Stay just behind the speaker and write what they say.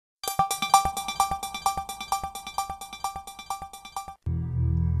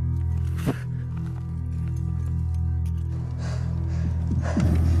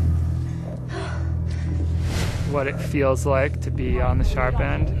what it feels like to be on the sharp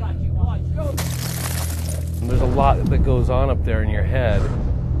end. And there's a lot that goes on up there in your head.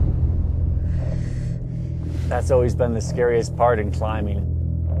 That's always been the scariest part in climbing,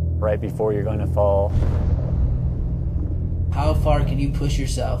 right before you're going to fall. How far can you push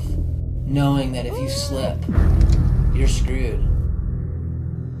yourself, knowing that if you slip, you're screwed?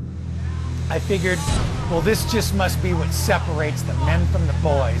 I figured, well, this just must be what separates the men from the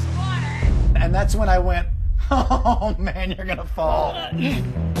boys. And that's when I went, oh man, you're gonna fall.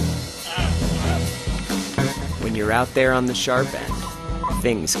 When you're out there on the sharp end,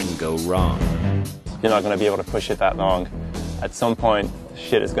 things can go wrong. You're not going to be able to push it that long. At some point,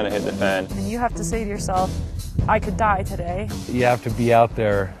 shit is going to hit the fan. And you have to say to yourself, I could die today. You have to be out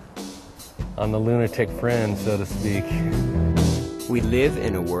there on the lunatic fringe, so to speak. We live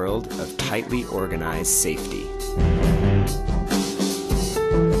in a world of tightly organized safety.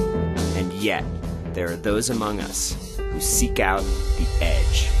 And yet, there are those among us who seek out the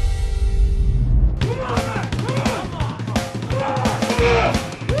edge.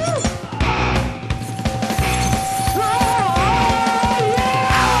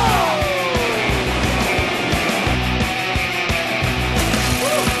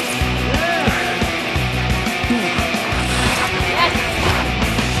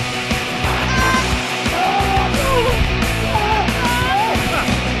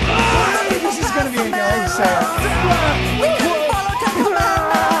 This is gonna be a guy sad.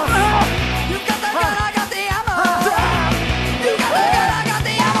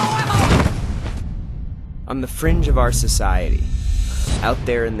 On the fringe of our society, out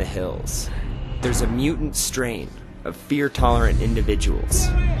there in the hills, there's a mutant strain of fear-tolerant individuals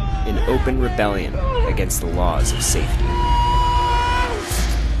in open rebellion against the laws of safety.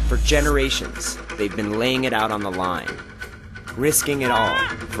 For generations, they've been laying it out on the line, risking it all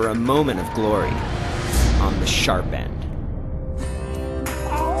for a moment of glory on the sharp end.